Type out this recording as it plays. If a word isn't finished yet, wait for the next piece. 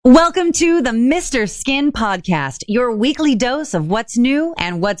Welcome to the Mr. Skin Podcast, your weekly dose of what's new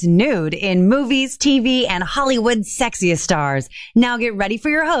and what's nude in movies, TV, and Hollywood's sexiest stars. Now get ready for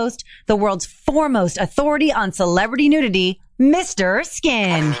your host, the world's foremost authority on celebrity nudity, Mr.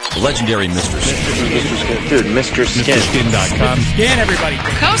 Skin. Legendary Mr. Skin. Mr. Skin. Dude, Mr. Skin. MrSkin.com. Skin, everybody.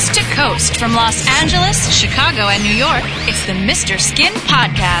 Coast to coast from Los Angeles, Chicago, and New York, it's the Mr. Skin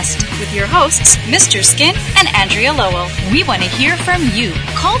Podcast with your hosts, Mr. Skin and Andrea Lowell. We want to hear from you.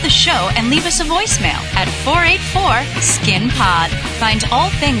 Call the show and leave us a voicemail at 484-SKIN-POD. Find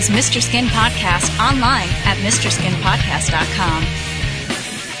all things Mr. Skin Podcast online at MrSkinPodcast.com.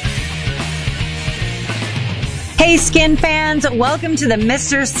 Hey, Skin fans, welcome to the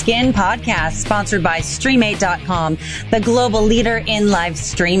Mr. Skin Podcast, sponsored by Stream8.com, the global leader in live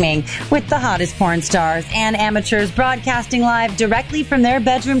streaming, with the hottest porn stars and amateurs broadcasting live directly from their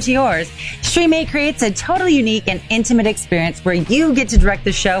bedroom to yours. Stream8 creates a totally unique and intimate experience where you get to direct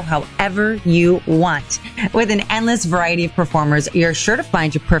the show however you want. With an endless variety of performers, you're sure to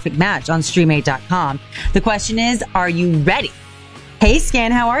find your perfect match on Stream8.com. The question is, are you ready? Hey,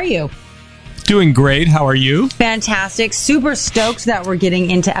 Skin, how are you? Doing great. How are you? Fantastic. Super stoked that we're getting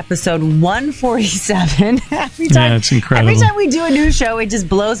into episode 147. Yeah, it's incredible. Every time we do a new show, it just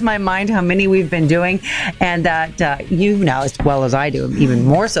blows my mind how many we've been doing. And that you know as well as I do, even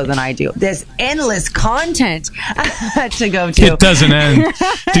more so than I do. There's endless content to go to. It doesn't end.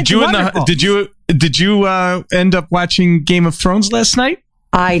 Did you end up watching Game of Thrones last night?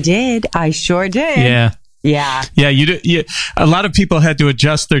 I did. I sure did. Yeah. Yeah. Yeah, you did. Yeah, a lot of people had to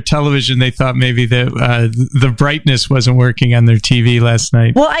adjust their television. They thought maybe the brightness wasn't working on their TV last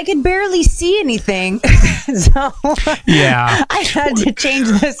night. Well, I could barely see anything, so yeah, I had to change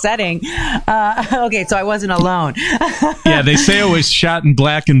the setting. Okay, so I wasn't alone. Yeah, they say it was shot in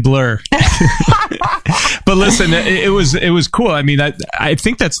black and blur. But listen, it was cool. I mean, I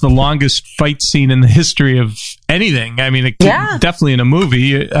think that's the longest fight scene in the history of anything. I mean, definitely in a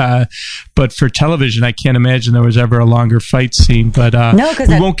movie, but for television, I can't imagine there was ever a longer fight scene. But no,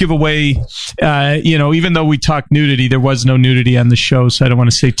 we won't give away, even though we talk nudity, there was no nudity on the show, so I don't want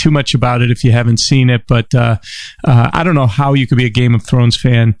to say too much about it if you haven't seen it. But I don't know how you could be a Game of Thrones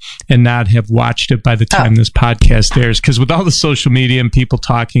fan and not have watched it by the time this podcast airs, because with all the social media and people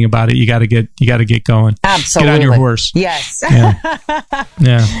talking about it, you got to get going. Absolutely. Get on your horse. Yes. Yeah.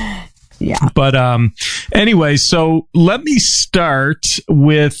 Yeah. Yeah. But anyway, so let me start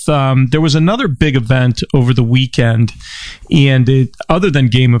with there was another big event over the weekend, and other than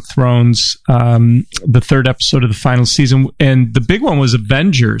Game of Thrones, the third episode of the final season, and the big one was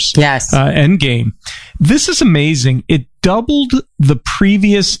Avengers. Yes. Endgame. This is amazing. It doubled the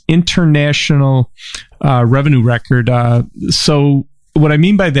previous international revenue record. So what I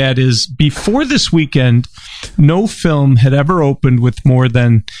mean by that is, before this weekend, no film had ever opened with more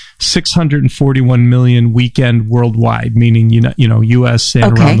than 641 million weekend worldwide, meaning U.S.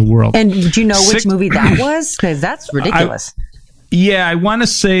 and around the world. And do you know which movie that was? Because that's ridiculous. I want to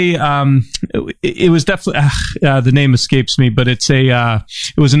say it was definitely the name escapes me, but it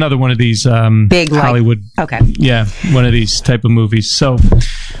was another one of these big Hollywood. Okay, yeah, one of these type of movies. So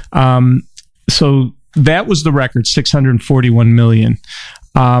that was the record, 641 million.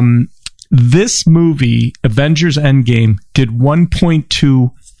 This movie, Avengers Endgame, did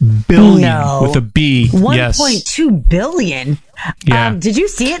 1.2 billion with a B. 1.2 billion? Yeah. Did you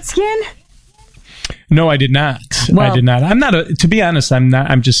see it, Skin? No, I did not. Well, I did not. I'm not to be honest, I'm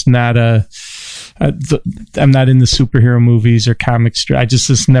not in the superhero movies or comics. I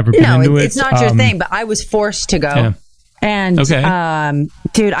just never been into it. It's not your thing, but I was forced to go. Yeah. And,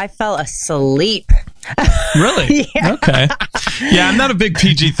 dude, I fell asleep. Really? Yeah. Okay. Yeah, I'm not a big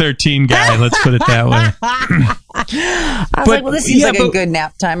PG-13 guy, let's put it that way. I was like, well, this seems like a good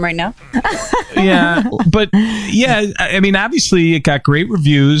nap time right now. Yeah, but yeah, I mean, obviously it got great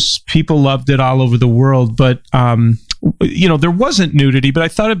reviews. People loved it all over the world, but there wasn't nudity, but I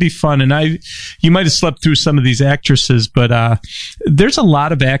thought it'd be fun. And you might have slept through some of these actresses, but there's a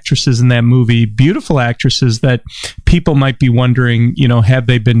lot of actresses in that movie, beautiful actresses that people might be wondering, have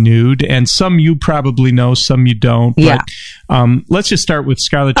they been nude? And some you probably know, some you don't. Yeah. But let's just start with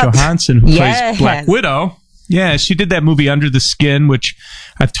Scarlett Johansson, who plays Black Widow. Yeah, she did that movie Under the Skin, which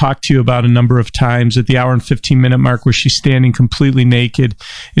I've talked to you about a number of times, at the hour and 15-minute mark, where she's standing completely naked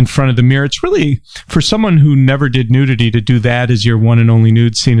in front of the mirror. It's really, for someone who never did nudity, to do that as your one and only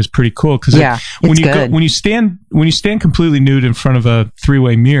nude scene is pretty cool. Because when you stand completely nude in front of a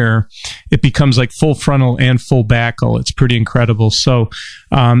three-way mirror, it becomes like full frontal and full backle. It's pretty incredible. So,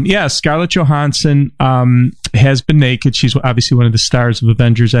 Scarlett Johansson. has been naked. She's obviously one of the stars of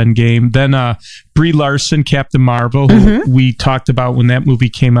Avengers Endgame. Then Brie Larson, Captain Marvel, who we talked about when that movie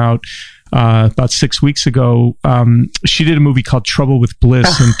came out about 6 weeks ago. She did a movie called Trouble with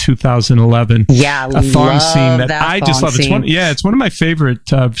Bliss in 2011. Yeah, a thong scene that I just love. It's one of my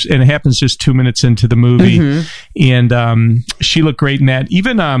favorite, and it happens just 2 minutes into the movie. And she looked great in that.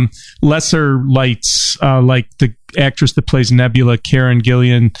 Even lesser lights, like the actress that plays Nebula, Karen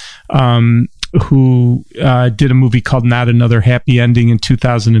Gillan, who did a movie called Not Another Happy Ending in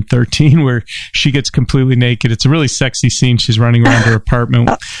 2013, where she gets completely naked. It's a really sexy scene. She's running around her apartment.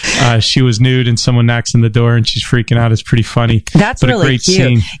 She was nude, and someone knocks on the door, and she's freaking out. It's pretty funny. That's really a great cute.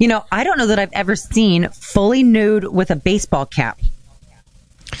 Scene. You know, I don't know that I've ever seen fully nude with a baseball cap.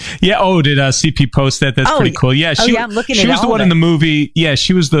 Yeah. Oh, did CP post that? That's pretty cool. Yeah. I'm looking at it. She was the one in the movie. Yeah,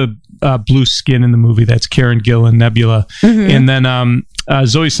 she was the blue skin in the movie. That's Karen Gillan, Nebula. And then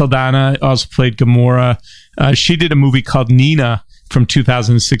Zoe Saldana also played Gamora. She did a movie called Nina from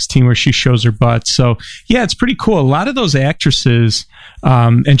 2016 where she shows her butt. So yeah, it's pretty cool. A lot of those actresses,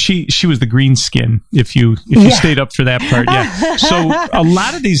 and she was the green skin. If you stayed up for that part, yeah. So a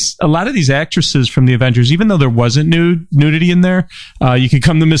lot of these actresses from the Avengers, even though there wasn't nudity in there, you could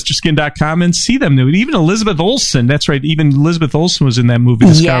come to MrSkin.com and see them nude. Even Elizabeth Olsen, that's right. Even Elizabeth Olsen was in that movie,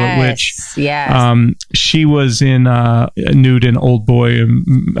 The Scarlet Witch. Yes. She was in nude in Old Boy,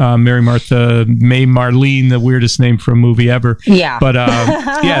 Mary Martha May Marlene, the weirdest name for a movie ever. Yeah. But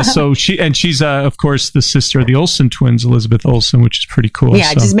yeah, so she's of course the sister of the Olsen twins, Elizabeth Olsen, which is pretty cool.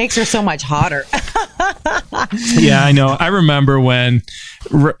 Yeah, it just makes her so much hotter. Yeah, I know. I remember when,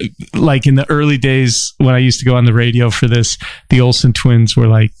 like in the early days when I used to go on the radio for this, the Olsen twins were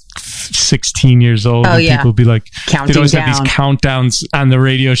like 16 years old. Oh, and yeah. People would be like, counting they'd always down. have these countdowns on the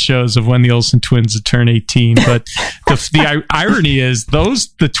radio shows of when the Olsen twins would turn 18. But the irony is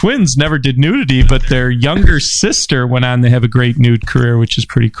the twins never did nudity, but their younger sister went on to have a great nude career, which is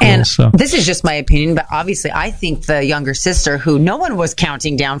pretty cool. And so this is just my opinion, but obviously I think the younger sister, who no one was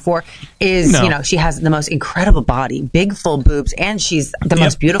counting down for, is, she has the most incredible body, big full boobs, and she's the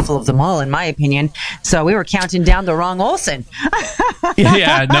most beautiful of them all, in my opinion. So we were counting down the wrong Olsen.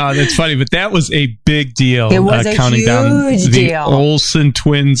 Yeah, no, that's funny, but that was a big deal. It was a counting huge down the deal. Olsen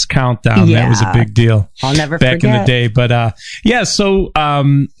twins countdown. Yeah. That was a big deal. I'll never back forget. in the day. But yeah, so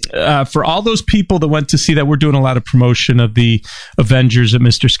for all those people that went to see that, we're doing a lot of promotion of the Avengers at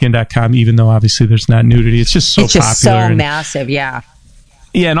MrSkin.com, even though obviously there's not nudity. It's just so popular. It's just so massive, yeah.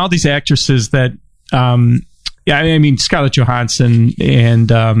 Yeah, and all these actresses that I mean, Scarlett Johansson and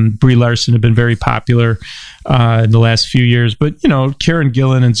Brie Larson have been very popular in the last few years. But, Karen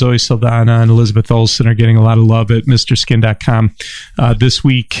Gillan and Zoe Saldana and Elizabeth Olsen are getting a lot of love at MrSkin.com this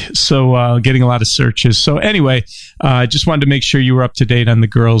week. So getting a lot of searches. So anyway, I just wanted to make sure you were up to date on the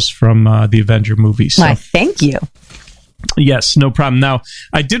girls from the Avenger movies. So. Why, thank you. Yes, no problem. Now,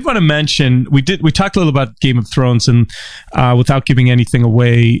 I did want to mention, we talked a little about Game of Thrones, and without giving anything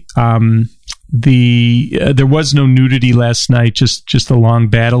away, there was no nudity last night, just a long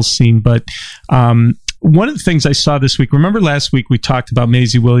battle scene. But one of the things I saw this week, remember last week we talked about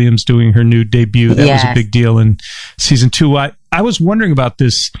Maisie Williams doing her nude debut. That was a big deal in season 2. I was wondering about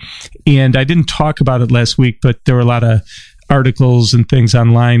this, and I didn't talk about it last week, but there were a lot of articles and things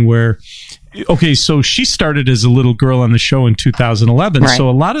online where, okay, so she started as a little girl on the show in 2011. Right. So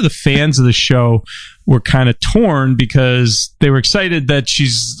a lot of the fans of the show were kind of torn because they were excited that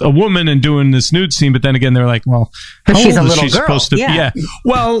she's a woman and doing this nude scene. But then again, they're like, well, But how she's old a is little she girl. supposed to be? Yeah.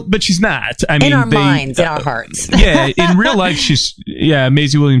 Well, but she's not. I mean, in our minds, in our hearts. Yeah. In real life,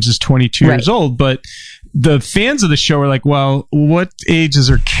 Maisie Williams is 22 years old, but the fans of the show are like, well, what age is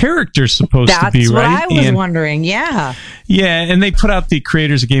her character supposed to be, right? That's what I was wondering, yeah. Yeah, and they put out, the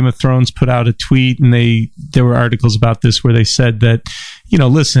creators of Game of Thrones put out a tweet, and there were articles about this where they said that,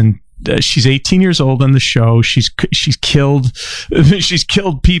 listen, she's 18 years old on the show. She's killed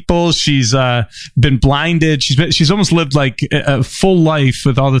people. She's been blinded. She's almost lived like a full life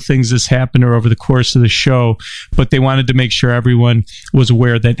with all the things that's happened to her over the course of the show. But they wanted to make sure everyone was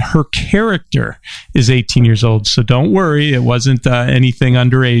aware that her character is 18 years old. So don't worry, it wasn't anything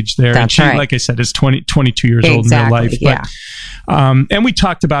underage there. That's and she, right. like I said, is 22 years old in real life. Yeah. And we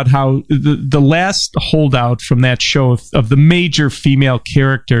talked about how the last holdout from that show of the major female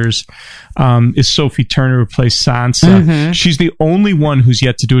characters is Sophie Turner, who plays Sansa. Mm-hmm. She's the only one who's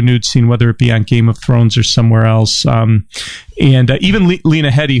yet to do a nude scene, whether it be on Game of Thrones or somewhere else. And even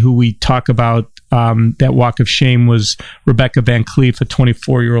Lena Headey, who we talk about that walk of shame was Rebecca Van Cleef, a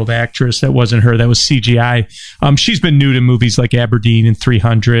 24-year-old actress. That wasn't her. That was CGI. She's been nude in movies like Aberdeen and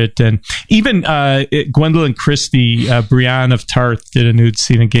 300, and even Gwendolyn Christie, Brienne of Tarth, did a nude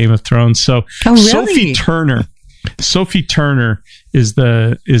scene in Game of Thrones. So really? Sophie Turner is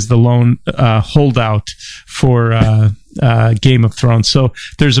the lone holdout for Game of Thrones. So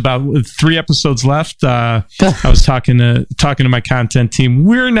there's about 3 episodes left. I was talking to my content team.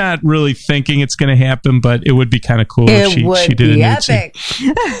 We're not really thinking it's going to happen, but it would be kind of cool if she did a nude scene.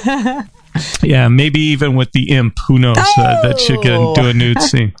 Yeah, maybe even with the imp. Who knows? That should do a nude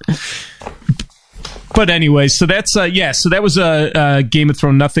scene. But anyway, so that's so that was a Game of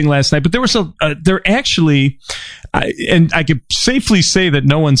Thrones nothing last night. But there was there actually, and I could safely say that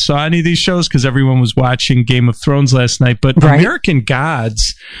no one saw any of these shows because everyone was watching Game of Thrones last night. But right. American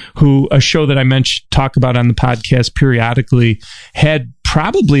Gods, a show that I talk about on the podcast periodically, had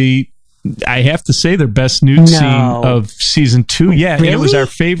probably, I have to say, their best nude scene of season 2. Yeah, really? And it was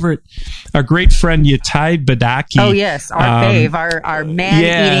our great friend Yetide Badaki. Oh yes, our fave, our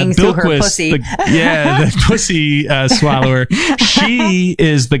man eating through her pussy. The pussy swallower. She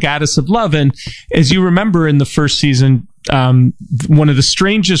is the goddess of love, and as you remember in the first season, one of the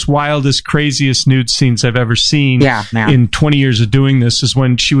strangest, wildest, craziest nude scenes I've ever seen in 20 years of doing this is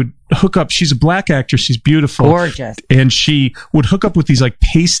when she would hook up. She's a black actress. She's beautiful. Gorgeous. And she would hook up with these like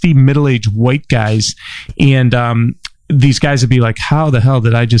pasty middle-aged white guys. And, these guys would be like, how the hell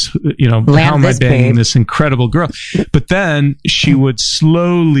did I just, how am I banging this incredible girl? But then she would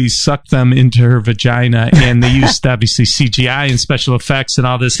slowly suck them into her vagina, and they used obviously CGI and special effects and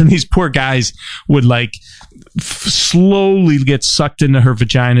all this. And these poor guys would like slowly get sucked into her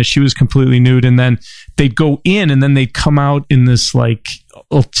vagina. She was completely nude, and then they'd go in, and then they'd come out in this like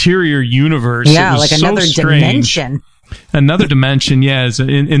ulterior universe. Yeah, like another dimension. Another dimension,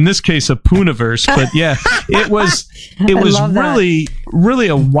 in this case a Pooniverse, but it was really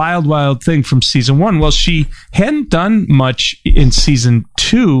a wild thing from season 1. Well, she hadn't done much in season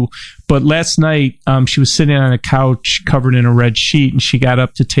 2, but last night she was sitting on a couch covered in a red sheet, and she got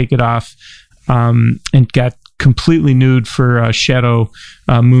up to take it off and got completely nude for Shadow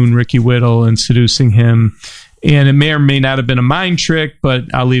Moon Ricky Whittle and seducing him. And it may or may not have been a mind trick, but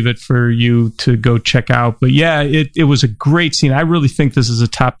I'll leave it for you to go check out. But yeah, it was a great scene. I really think this is a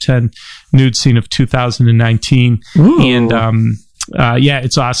top 10 nude scene of 2019. Ooh. And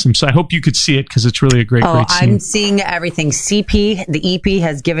it's awesome. So I hope you could see it because it's really a great scene. I'm seeing everything. CP, the EP,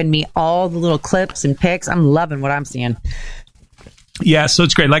 has given me all the little clips and pics. I'm loving what I'm seeing. Yeah, so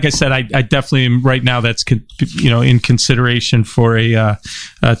it's great. Like I said, I definitely am right now. That's in consideration for a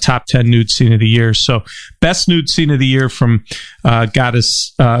top 10 nude scene of the year. So best nude scene of the year from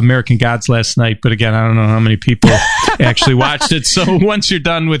American Gods last night. But again, I don't know how many people actually watched it. So once you're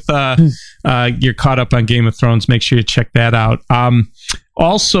done with you're caught up on Game of Thrones, make sure you check that out.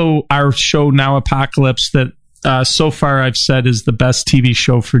 Also, our show Now Apocalypse that. So far, I've said is the best TV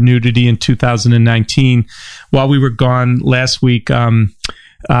show for nudity in 2019. While we were gone last week,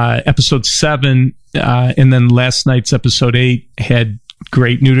 episode 7, and then last night's episode 8 had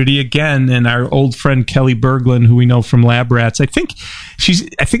great nudity again. And our old friend Kelly Berglund, who we know from Lab Rats, I think she's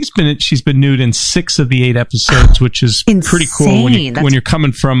been nude in 6 of the 8 episodes, which is pretty cool when you're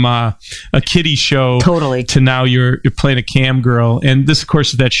coming from a kiddie show to now you're playing a cam girl. And this, of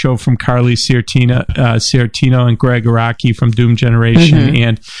course, is that show from Carly Ciartino and Greg Araki from Doom Generation. Mm-hmm.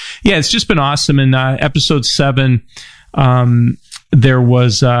 And yeah, it's just been awesome. In episode 7, there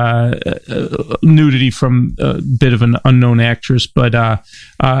was nudity from a bit of an unknown actress, but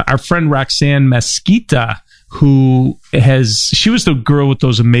our friend Roxanne Mesquita, she was the girl with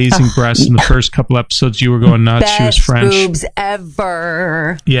those amazing breasts in the first couple episodes. You were going nuts. Best she was French. Boobs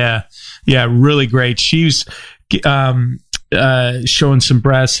ever. Yeah, really great. She's showing some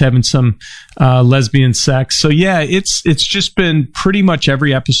breasts, having some lesbian sex. So yeah, it's just been pretty much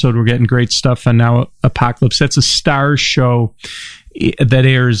every episode we're getting great stuff on Now Apocalypse. That's a Starz show that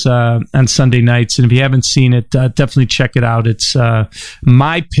airs on Sunday nights, and if you haven't seen it, definitely check it out. It's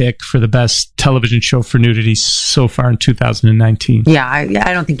my pick for the best television show for nudity so far in 2019. Yeah,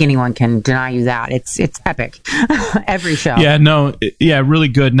 I don't think anyone can deny you that. It's epic. Every show. Really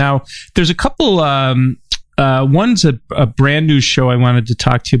good. Now there's a couple. One's a brand new show I wanted to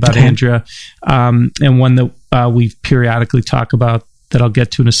talk to you about, Andrea, and one that we periodically talk about that I'll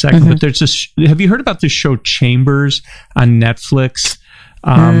get to in a second. But there's this. Have you heard about this show Chambers on Netflix?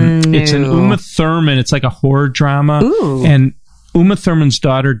 No. It's an Uma Thurman. It's like a horror drama. Ooh. And Uma Thurman's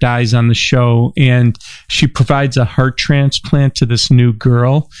daughter dies on the show, and she provides a heart transplant to this new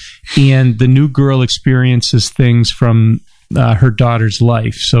girl, and the new girl experiences things from her daughter's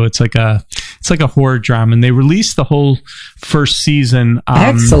life. So it's like it's like a horror drama, and they released the whole first season.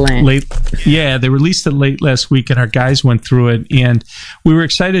 Excellent. They released it late last week, and our guys went through it, and we were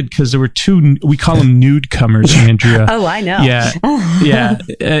excited because there were two. We call them newcomers, Andrea. Oh, I know. Yeah.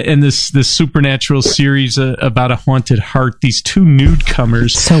 And this supernatural series about a haunted heart. These two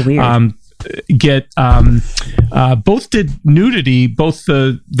newcomers. So weird. Both did nudity. Both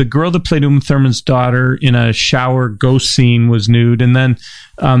the girl that played Uma Thurman's daughter in a shower ghost scene was nude, and then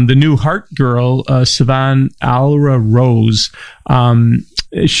the new Heart girl, Sivan Alra Rose,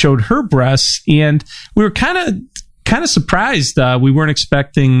 showed her breasts, and we were kind of surprised. We weren't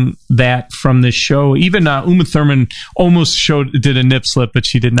expecting that from this show. Even Uma Thurman almost did a nip slip, but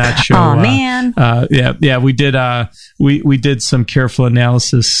she did not show. Oh man! We did. We did some careful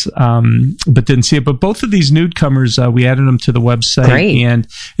analysis, but didn't see it. But both of these newcomers, we added them to the website, and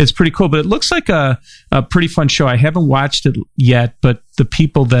it's pretty cool. But it looks like a pretty fun show. I haven't watched it yet, but the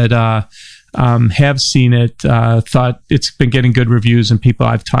people that have seen it thought it's been getting good reviews, and people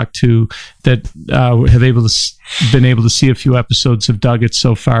I've talked to that have been able to see a few episodes have dug it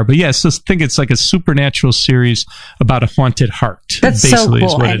so far. But yes, I think it's like a supernatural series about a haunted heart. That's basically so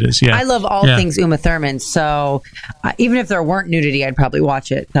cool. Is what it is. Yeah, I love all things Uma Thurman, so even if there weren't nudity, I'd probably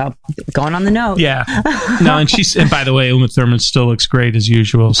watch it. So going on the note. Yeah. No, and by the way, Uma Thurman still looks great as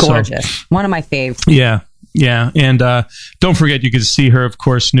usual. Gorgeous. So, one of my faves. Yeah. Yeah, and don't forget you could see her, of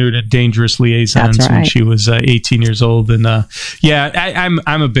course, nude at Dangerous Liaisons when she was 18 years old. And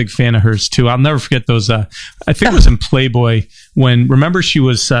I'm a big fan of hers too. I'll never forget those. I think it was in Playboy remember she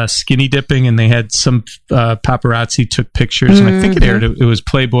was skinny dipping, and they had some paparazzi took pictures, and I think it aired. It was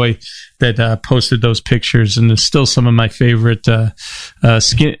Playboy that posted those pictures, and it's still some of my favorite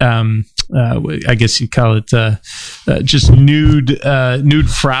skin. I guess you call it just nude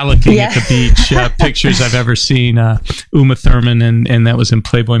frolicking at the beach pictures I've ever seen. Uma Thurman, and that was in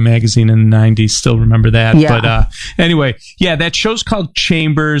Playboy magazine in the 90s. Still remember that. Yeah. But anyway, that show's called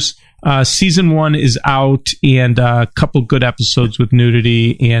Chambers. Season 1 is out, and a couple good episodes with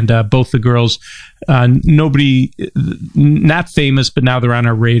nudity, and both the girls, nobody, not famous, but now they're on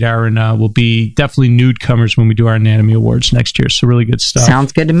our radar, and will be definitely newcomers when we do our Anatomy Awards next year. So really good stuff.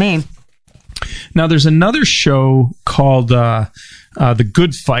 Sounds good to me. Now, there's another show called The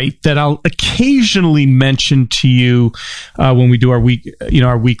Good Fight that I'll occasionally mention to you when we do our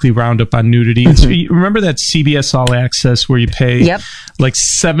weekly roundup on nudity. Remember that CBS All Access where you pay like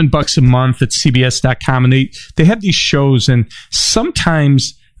 $7 a month at CBS.com, and they have these shows, and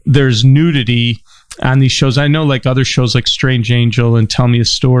sometimes there's nudity on these shows. I know like other shows like Strange Angel and Tell Me a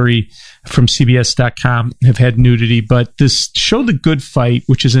Story from CBS.com have had nudity, but this show, The Good Fight,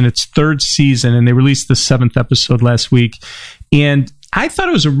 which is in its 3rd season, and they released the 7th episode last week, and I thought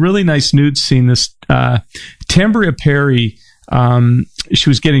it was a really nice nude scene. This Tambria Perry, she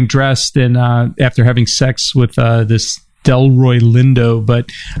was getting dressed and after having sex with this Delroy Lindo, but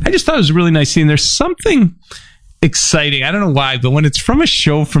I just thought it was a really nice scene. There's something exciting. I don't know why, but when it's from a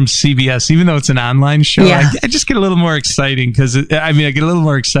show from CBS, even though it's an online show, I just get a little more exciting because I get a little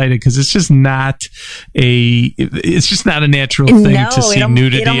more excited because it's just not a natural thing to see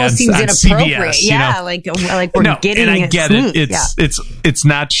nudity on CBS. Like we're getting. And I get it. It's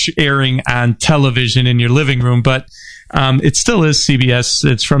not airing on television in your living room, but it still is CBS.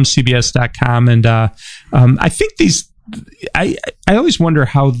 It's from CBS.com, and I think I always wonder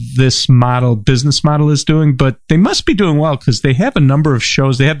how this business model is doing, but they must be doing well because they have a number of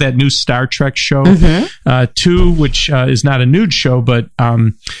shows. They have that new Star Trek show, 2, which is not a nude show, but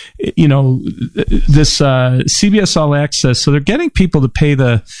this CBS All Access. So they're getting people to pay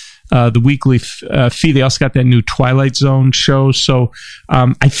the weekly fee. They also got that new Twilight Zone show. So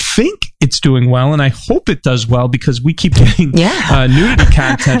I think it's doing well, and I hope it does well because we keep getting nudity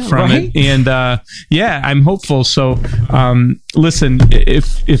content from it. And I'm hopeful. So listen,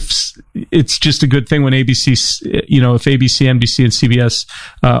 if it's just a good thing when ABC, if ABC, NBC, and CBS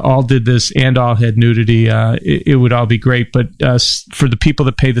all did this and all had nudity, it would all be great. But for the people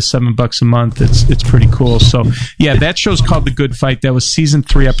that pay the $7 a month, it's pretty cool. So that show's called The Good Fight. That was season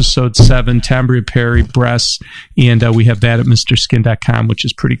 3, episode 7, Tambria Perry, breasts, and we have that at MrSkin.com, which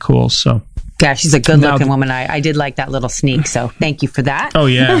is pretty cool. So. Yeah, she's a good-looking woman. I did like that little sneak, so thank you for that. Oh,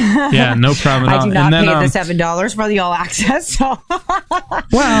 yeah, no problem at all. I do not pay the $7 for the All Access. So.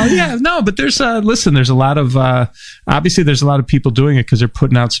 But there's there's a lot of obviously there's a lot of people doing it because they're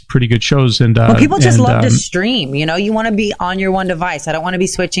putting out some pretty good shows, and people just love to stream. You want to be on your one device. I don't want to be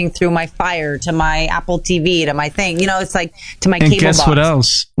switching through my Fire to my Apple TV to my thing. It's like to my cable box. And guess what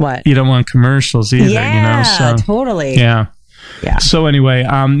else? What? You don't want commercials either. Yeah, so, totally. Yeah. Yeah. So anyway,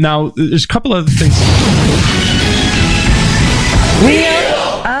 now there's a couple other things. Wheel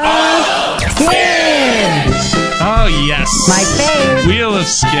of yes. My fave. Wheel of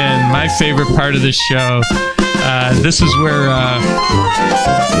Skin, my favorite part of the show. This is where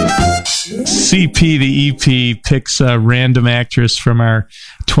CP, the EP, picks a random actress from our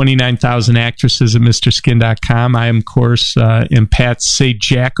 29,000 actresses at MrSkin.com. I am, of course, am Pat Say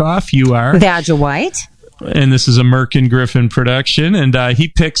Jackoff. You are. Badger White. And this is a Merkin Griffin production. And he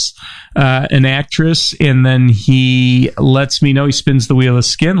picks an actress, and then he lets me know, he spins the wheel of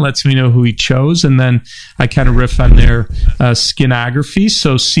skin, lets me know who he chose, and then I kind of riff on their skinography.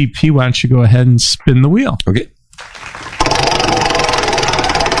 So, CP, why don't you go ahead and spin the wheel? Okay.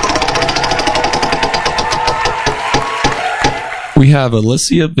 We have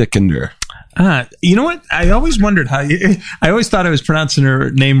Alicia Vikander. You know what? I always wondered how I always thought I was pronouncing her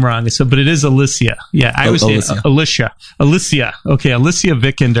name wrong. So, but it is Alicia. Yeah, I always say Alicia. Okay, Alicia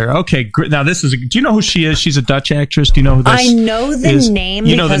Vikander. Okay, now this is. Do you know who she is? She's a Dutch actress. Do you know who this is? I know the name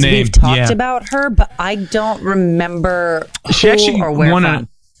because we've talked about her, but I don't remember she who actually or where from.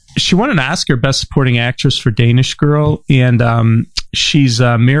 She won an Oscar Best Supporting Actress for Danish Girl, and she's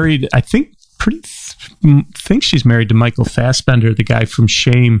married. I think she's married to Michael Fassbender, the guy from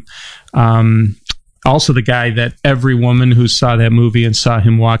Shame. Also the guy that every woman who saw that movie and saw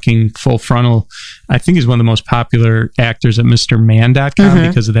him walking full frontal, I think he's one of the most popular actors at MrMan.com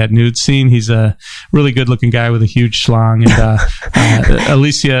because of that nude scene. He's a really good looking guy with a huge schlong. And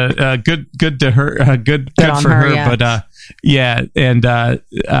Alicia, good to her, good for her. Yeah. But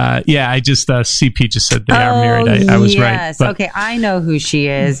I just CP just said they are married. I was right. But, okay, I know who she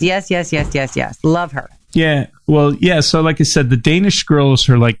is. Yes. Love her. Yeah. Well, yeah. So, like I said, the Danish Girl is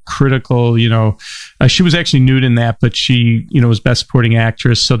her like critical. She was actually nude in that, but she, was Best Supporting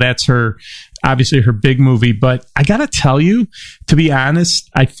Actress. So that's obviously her big movie. But I gotta tell you, to be honest,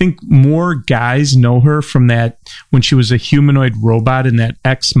 I think more guys know her from that when she was a humanoid robot in that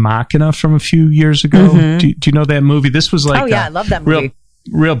Ex Machina from a few years ago. Mm-hmm. Do you know that movie? This was like, I love that movie.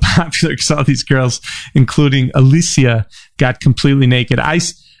 Real popular because all these girls, including Alicia, got completely naked.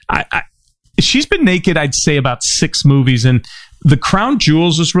 She's been naked, I'd say, about 6 movies, and The Crown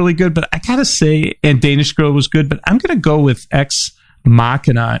Jewels was really good, but I gotta say, and Danish Girl was good, but I'm gonna go with Ex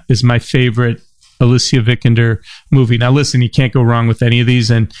Machina is my favorite Alicia Vikander movie. Now listen, you can't go wrong with any of these,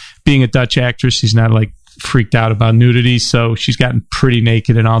 and being a Dutch actress, she's not like freaked out about nudity, so she's gotten pretty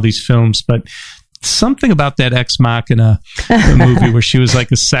naked in all these films, but something about that Ex Machina movie where she was like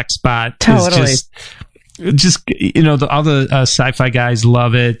a sex bot is just all the sci-fi guys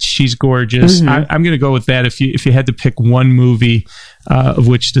love it. She's gorgeous. I'm going to go with that. If you had to pick one movie of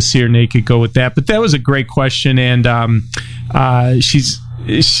which to see her naked, go with that. But that was a great question, and she's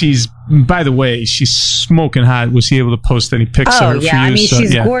by the way, she's smoking hot. Was he able to post any pics of her for you? I mean,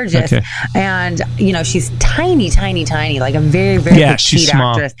 she's gorgeous. Okay. And, she's tiny, like a very, very petite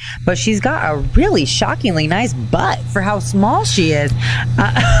actress. But she's got a really shockingly nice butt for how small she is.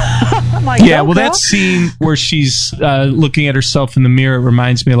 I'm like, that scene where she's looking at herself in the mirror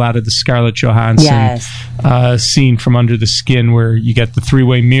reminds me a lot of the Scarlett Johansson scene from Under the Skin, where you get the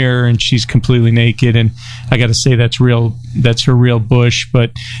 3-way mirror and she's completely naked. And I got to say, that's her real bush.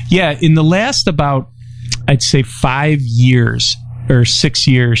 But yeah, in the last about, I'd say 5 years or 6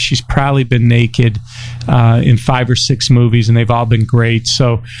 years, she's probably been naked in 5 or 6 movies, and they've all been great.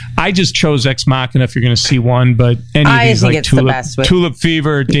 So I just chose Ex Machina if you're going to see one, but any of these like Tulip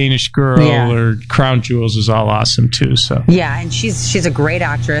Fever, Danish Girl, or Crown Jewels is all awesome too. So and she's a great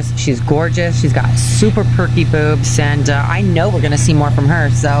actress. She's gorgeous. She's got super perky boobs, and I know we're going to see more from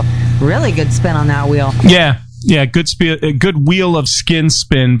her. So really good spin on that wheel. Yeah, good wheel of skin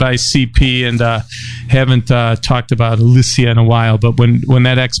spin by CP, and haven't talked about Alicia in a while, but when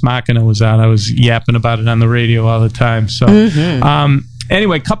that Ex Machina was out, I was yapping about it on the radio all the time. So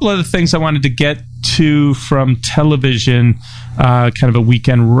anyway, a couple other things I wanted to get to from television, kind of a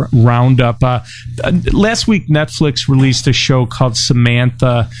weekend roundup. Last week, Netflix released a show called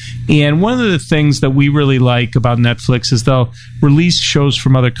Samantha, and one of the things that we really like about Netflix is they'll release shows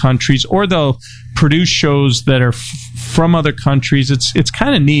from other countries, or they'll produce shows that are from other countries. It's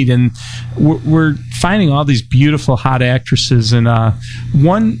kind of neat, and we're finding all these beautiful hot actresses. And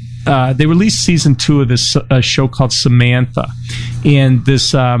they released season 2 of this show called Samantha, and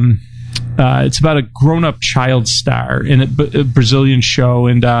this it's about a grown-up child star in a Brazilian show,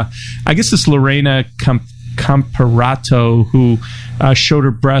 and I guess this Lorena Camparato, who showed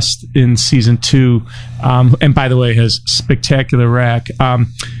her breast in season 2, and by the way has spectacular rack.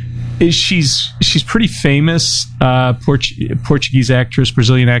 She's pretty famous, Portuguese actress,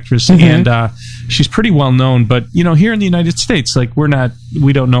 Brazilian actress, and she's pretty well known. But here in the United States, like we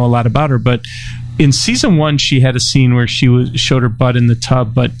don't know a lot about her. But in season 1, she had a scene where she showed her butt in the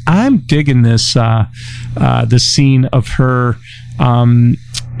tub, but I'm digging this scene of her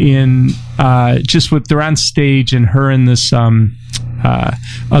in just with they're on stage and her and this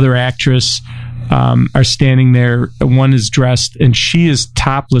other actress are standing there. One is dressed and she is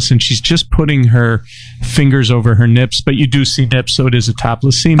topless and she's just putting her fingers over her nips, but you do see nips, so it is a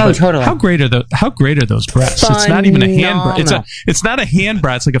topless scene. Oh, but totally. How great are those breasts? Phenomenal. It's not even a hand bra. It's not a hand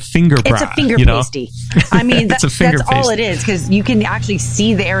bra. It's like a finger bra. It's a finger pasty. I mean, that's all it is, because you can actually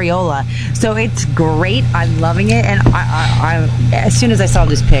see the areola. So it's great. I'm loving it. And I as soon as I saw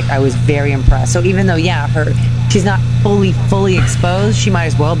this pic, I was very impressed. So even though, she's not fully exposed, she might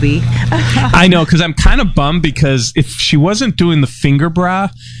as well be. I know, because I'm kind of bummed, because if she wasn't doing the finger bra,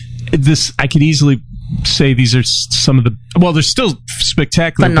 I could easily say these are some of the, well, they're still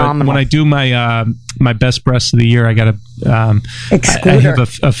spectacular. Phenomenal. But when I do my best breasts of the year, I gotta exclude her.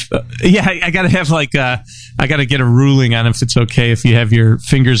 I gotta have I gotta get a ruling on if it's okay if you have your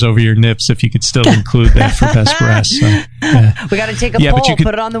fingers over your nips, if you could still include that for best breasts. So, yeah. We gotta take a poll,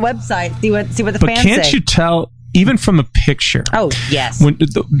 put it on the website, see what the fans say. But can't you tell? Even from a picture. Oh, yes.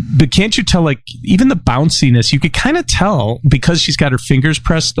 But can't you tell, like, even the bounciness, you could kind of tell, because she's got her fingers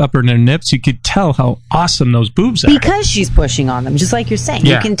pressed up her nips, you could tell how awesome those boobs are. Because she's pushing on them, just like you're saying.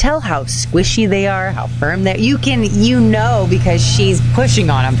 Yeah. You can tell how squishy they are, how firm they're. Because she's pushing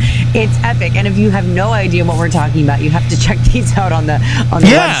on them. It's epic. And if you have no idea what we're talking about, you have to check these out on the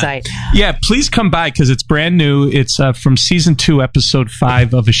website. Yeah, please come by, because it's brand new. It's from season 2, episode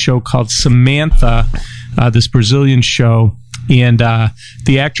 5 of a show called Samantha. This Brazilian show, and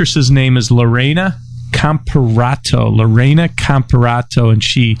the actress's name is Lorena Comparato, and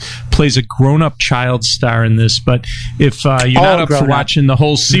she plays a grown-up child star in this. But if you're not up for watching the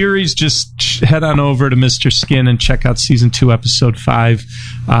whole series, just head on over to Mr. Skin and check out season 2, episode 5,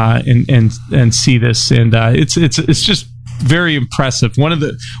 and see this. And it's just very impressive. One of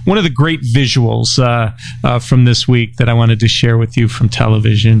the great visuals from this week that I wanted to share with you from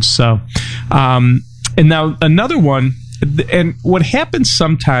television. So. And now another one, and what happens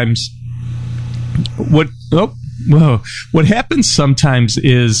sometimes, what happens sometimes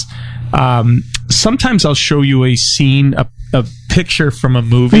is, sometimes I'll show you a scene, a picture from a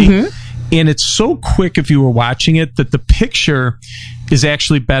movie, and it's so quick if you were watching it that the picture is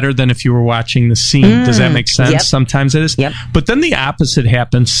actually better than if you were watching the scene. Does that make sense? Yep. Sometimes it is. Yep. But then the opposite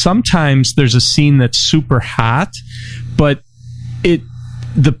happens. Sometimes there's a scene that's super hot, but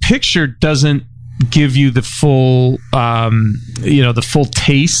the picture doesn't give you the full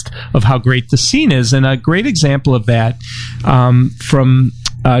taste of how great the scene is. And a great example of that from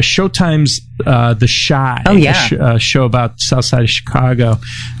Showtime's The Chi, a show about South Side of Chicago,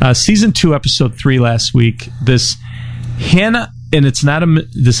 season 2, episode 3 last week. This Hannah, and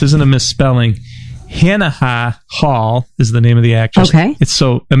this isn't a misspelling. Hannah Hall is the name of the actress. Okay,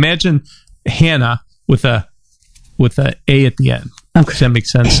 imagine Hannah with a A at the end. Okay. Does that make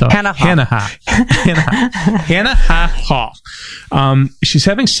sense? So Hannah Hall. She's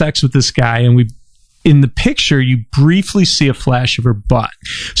having sex with this guy, and in the picture, you briefly see a flash of her butt.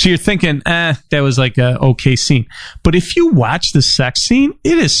 So you're thinking, that was like a okay scene. But if you watch the sex scene,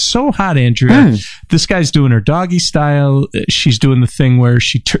 it is so hot, Andrea. This guy's doing her doggy style. She's doing the thing where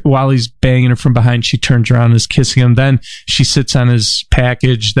while he's banging her from behind, she turns around and is kissing him. Then she sits on his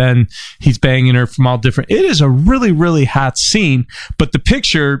package. Then he's banging her from all different. It is a really, really hot scene, but the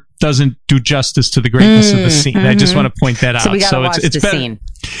picture doesn't do justice to the greatness of the scene. I just want to point that out. So we got to watch the scene.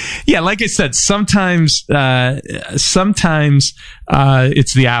 Yeah, like I said, sometimes it's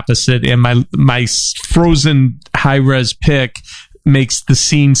the opposite, and my frozen high-res pic makes the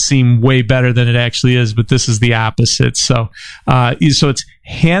scene seem way better than it actually is, but this is the opposite. So it's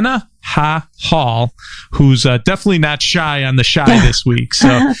Hannah Hall, who's definitely not shy on the Chi this week.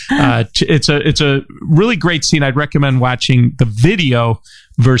 So it's a really great scene. I'd recommend watching the video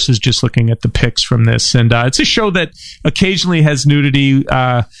versus just looking at the pics from this. And it's a show that occasionally has nudity.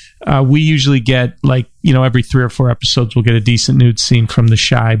 We usually get every 3 or 4 episodes we'll get a decent nude scene from the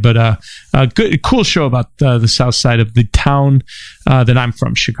Chi. But a cool show about the south side of the town that I'm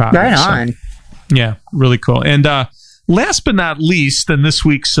from, Chicago. Right on. So, yeah, really cool. And last but not least, in this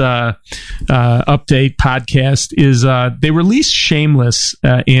week's update podcast is they released Shameless,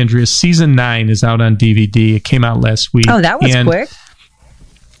 Andrea. Season 9 is out on DVD. It came out last week. Oh, that was quick.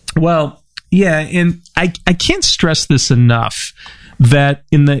 Well, yeah, and I can't stress this enough that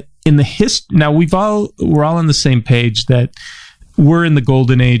in the history, now we're all on the same page that we're in the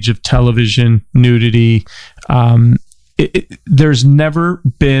golden age of television nudity. There's never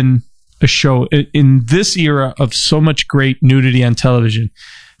been a show in this era of so much great nudity on television.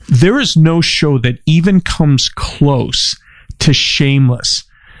 there is no show that even comes close to Shameless.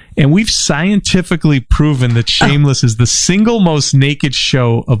 And we've scientifically proven that Shameless is the single most naked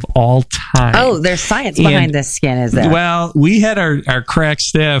show of all time. Oh, there's science behind this, Skin, is there? Well, we had our crack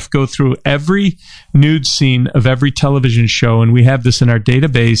staff go through every nude scene of every television show, and we have this in our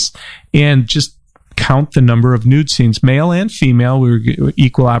database, and just count the number of nude scenes, male and female. We were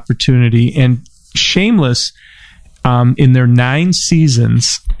equal opportunity. And Shameless, in their 9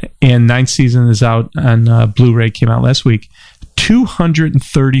 seasons, and 9th season is out on Blu-ray, came out last week,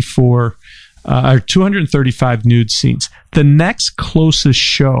 235 nude scenes. The next closest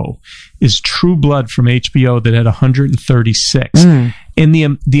show is True Blood from HBO that had 136. And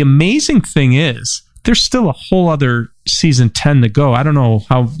the amazing thing is, there's still a whole other season 10 to go. I don't know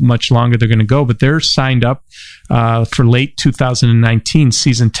how much longer they're going to go, but they're signed up for late 2019,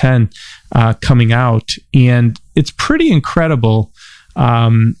 season 10 coming out. And it's pretty incredible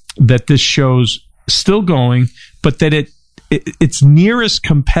that this show's still going, but that its nearest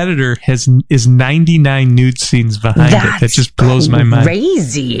competitor is 99 nude scenes behind it. That just blows my mind.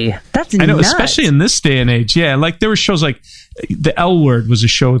 Crazy. That's nuts. I know, especially in this day and age. Yeah, like there were shows like The L Word was a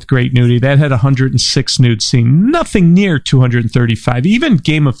show with great nudity. That had 106 nude scenes. Nothing near 235. Even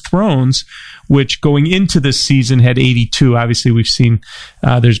Game of Thrones, which going into this season had 82. Obviously, we've seen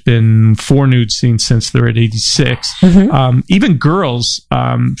there's been 4 nude scenes since they're at 86. Even Girls,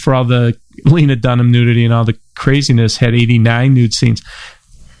 for all the Lena Dunham nudity and all the craziness, had 89 nude scenes.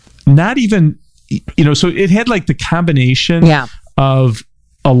 Not even, so it had like the combination of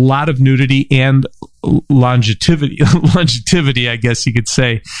a lot of nudity and longevity, I guess you could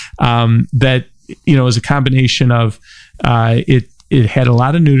say, that, is a combination of, it had a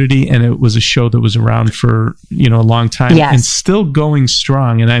lot of nudity, and it was a show that was around for, a long time and still going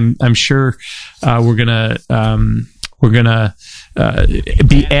strong. And I'm sure, we're going to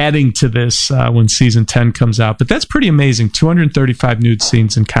be adding to this when season 10 comes out. But that's pretty amazing. 235 nude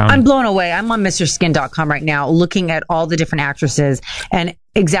scenes and counting. I'm blown away. I'm on MrSkin.com right now looking at all the different actresses and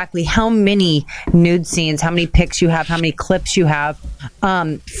exactly how many nude scenes, how many pics you have, how many clips you have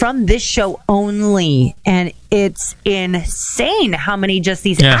from this show only. And it's insane how many just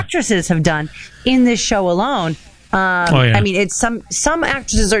these actresses have done in this show alone. I mean, it's some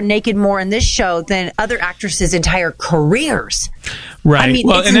actresses are naked more in this show than other actresses' entire careers. Right. I mean,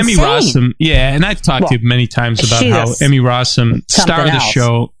 well, it's and insane. Emmy Rossum, and I've talked to you many times about how Emmy Rossum, star of the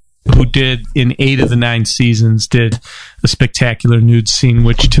show, who did in 8 of the 9 seasons, did a spectacular nude scene,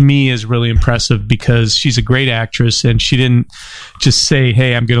 which to me is really impressive because she's a great actress, and she didn't just say,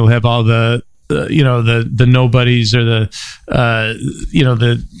 "Hey, I'm going to have all the nobodies or the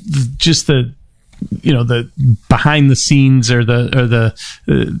behind the scenes or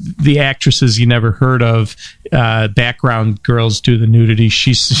the actresses you never heard of, background girls do the nudity.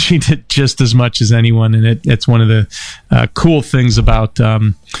 She did just as much as anyone, and it's one of the cool things about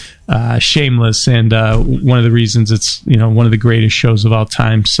Shameless, and one of the reasons it's one of the greatest shows of all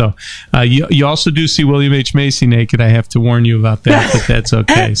time. So you also do see William H. Macy naked. I have to warn you about that, but that's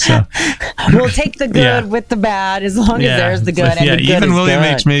okay. So we'll take the good with the bad as long as there's the good. And the good even is William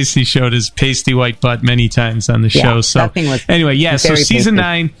good. H. Macy showed his pasty white butt many times on the show. So that thing was anyway, so season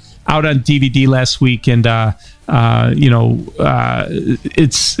pasty. 9 out on DVD last week, and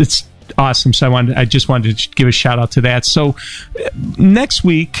it's awesome. So I just wanted to give a shout out to that. So next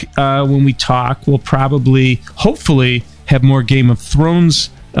week when we talk, we'll hopefully have more Game of Thrones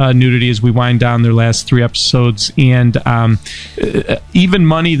nudity as we wind down their last 3 episodes, and even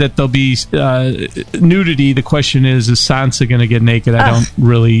money that there'll be nudity. The question is Sansa going to get naked?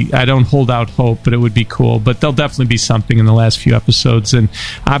 I don't hold out hope, but it would be cool. But there'll definitely be something in the last few episodes, and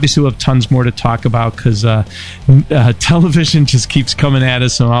obviously we'll have tons more to talk about because television just keeps coming at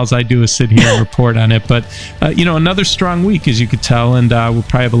us, and all I do is sit here and report on it. But another strong week, as you could tell, and we'll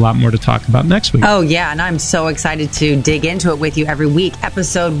probably have a lot more to talk about next week. Oh yeah, and I'm so excited to dig into it with you every week.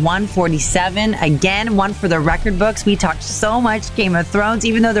 Episode 147, again, one for the record books. We talked so much Game of Thrones,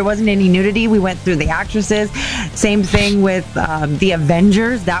 even though there wasn't any nudity. We went through the actresses. Same thing with the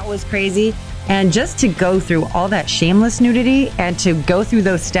Avengers. That was crazy. And just to go through all that Shameless nudity and to go through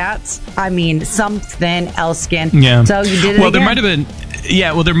those stats, I mean, something else, Skin. Yeah. So you did it again. There might have been.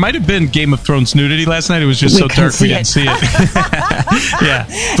 Yeah, well, there might have been Game of Thrones nudity last night. It was just so dark we didn't see it.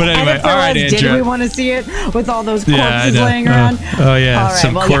 But anyway, all right, Andrew. Did we want to see it with all those corpses laying around?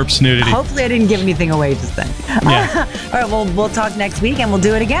 Some corpse nudity. Hopefully I didn't give anything away just then. Yeah. All right, well, we'll talk next week, and we'll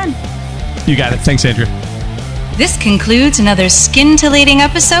do it again. You got it. Thanks, Andrew. This concludes another scintillating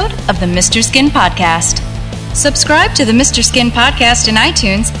episode of the Mr. Skin Podcast. Subscribe to the Mr. Skin Podcast in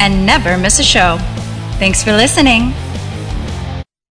iTunes and never miss a show. Thanks for listening.